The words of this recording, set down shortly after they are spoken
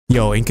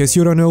Yo, in case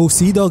you don't know,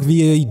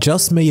 stioorg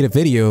just made a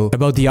video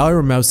about the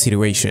IronMouse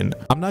situation.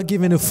 I'm not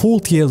giving a full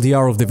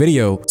TLDR of the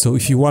video, so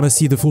if you want to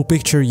see the full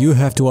picture, you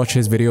have to watch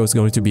his video. It's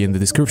going to be in the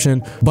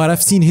description. But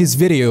I've seen his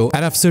video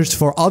and I've searched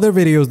for other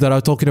videos that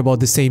are talking about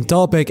the same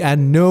topic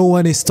and no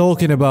one is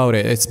talking about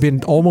it. It's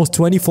been almost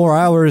 24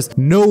 hours.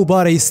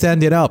 Nobody is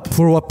standing up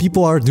for what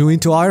people are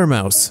doing to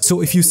IronMouse. So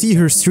if you see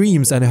her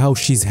streams and how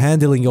she's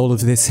handling all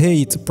of this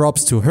hate,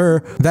 props to her.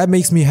 That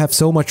makes me have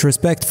so much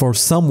respect for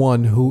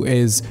someone who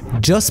is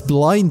just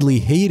blindly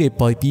hated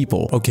by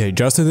people. Okay,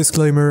 just a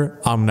disclaimer,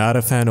 I'm not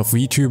a fan of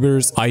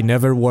VTubers. I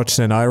never watched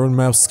an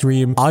IronMouse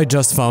stream. I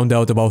just found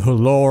out about her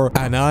lore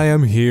and I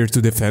am here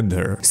to defend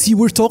her. See,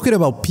 we're talking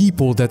about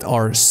people that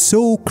are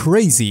so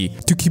crazy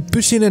to keep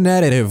pushing a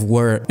narrative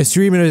where a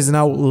streamer is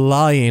now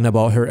lying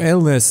about her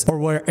illness, or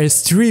where a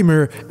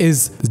streamer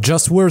is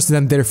just worse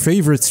than their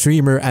favorite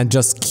streamer and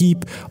just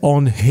keep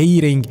on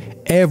hating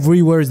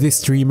everywhere this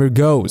streamer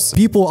goes.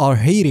 People are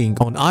hating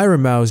on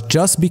IronMouse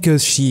just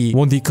because she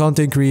won the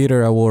Content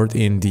Creator Award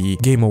in the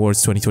Game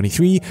Awards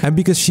 2023 and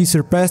because she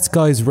surpassed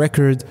Kai's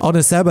record on a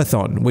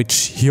Sabathon, which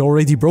he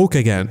already broke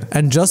again.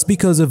 And just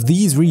because of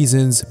these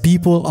reasons,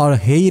 people are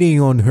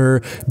hating on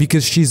her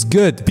because she's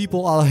good.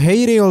 People are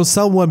hating on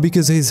someone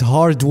because he's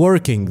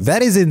hardworking.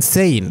 That is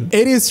insane.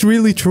 It is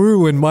really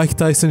true when Mike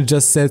Tyson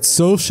just said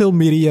social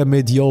media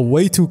made y'all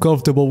way too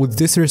comfortable with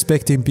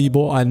disrespecting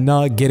people and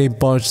not getting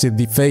punched in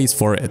the face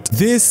for it.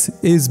 This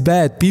is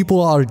bad.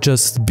 People are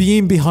just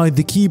being behind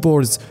the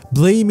keyboards,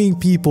 blaming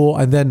people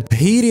and then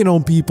hating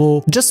on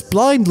people just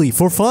blindly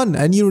for fun,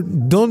 and you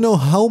don't know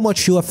how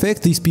much you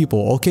affect these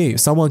people. Okay,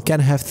 someone can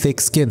have thick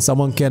skin,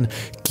 someone can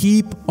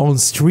keep on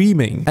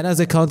streaming, and as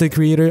a content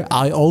creator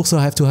I also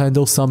have to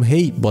handle some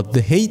hate, but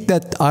the hate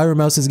that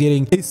IronMouse is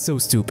getting is so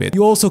stupid.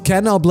 You also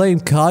cannot blame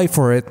Kai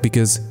for it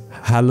because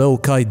hello,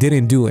 Kai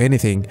didn't do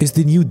anything. It's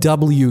the new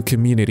W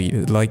community.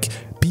 Like,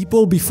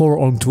 people before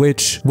on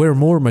Twitch were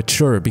more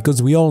mature,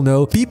 because we all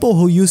know people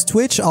who use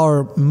Twitch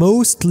are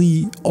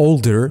mostly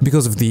older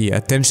because of the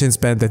attention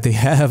span that they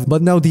have.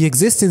 But now the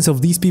existence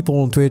of these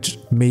people on Twitch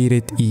made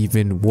it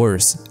even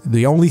worse.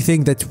 The only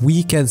thing that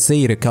we can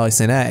say to Kai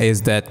Cenat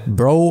is that,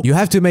 bro, you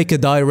have to make a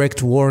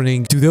direct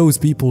warning to those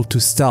people to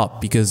stop,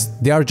 because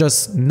they are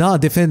just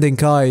not defending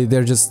Kai,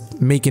 they're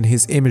just making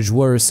his image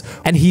worse,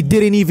 and he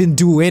didn't even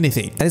do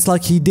anything. And it's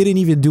like he didn't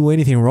even do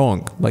anything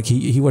wrong. Like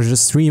he was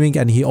just streaming,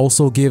 and he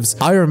also gives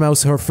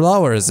IronMouse her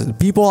flowers.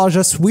 People are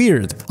just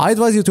weird. I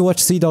advise you to watch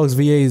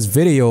stioorg's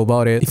video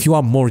about it. If you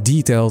want more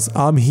details,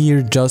 I'm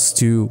here just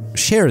to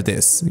share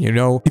this, you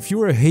know? If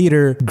you're a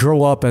hater,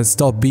 grow up and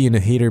stop being a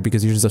hater,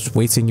 because you're just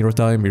wasting your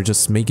time. You're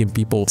just making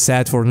people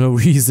sad for no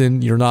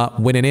reason. You're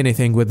not winning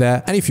anything with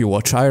that. And if you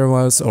watch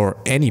IronMouse or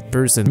any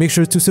person, make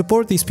sure to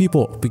support these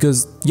people,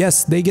 because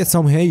yes, they get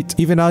some hate.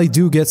 Even I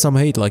do get some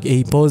hate. Like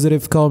a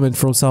positive comment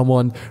from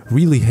someone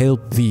really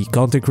helped the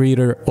content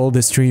creator or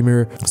the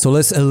streamer. So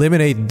let's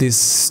eliminate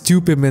this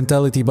stupid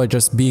mentality by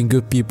just being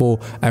good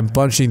people and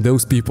punching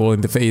those people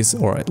in the face,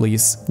 or at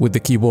least with the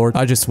keyboard.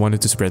 I just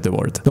wanted to spread the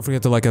word. Don't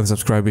forget to like and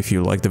subscribe if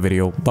you liked the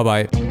video. Bye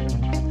bye.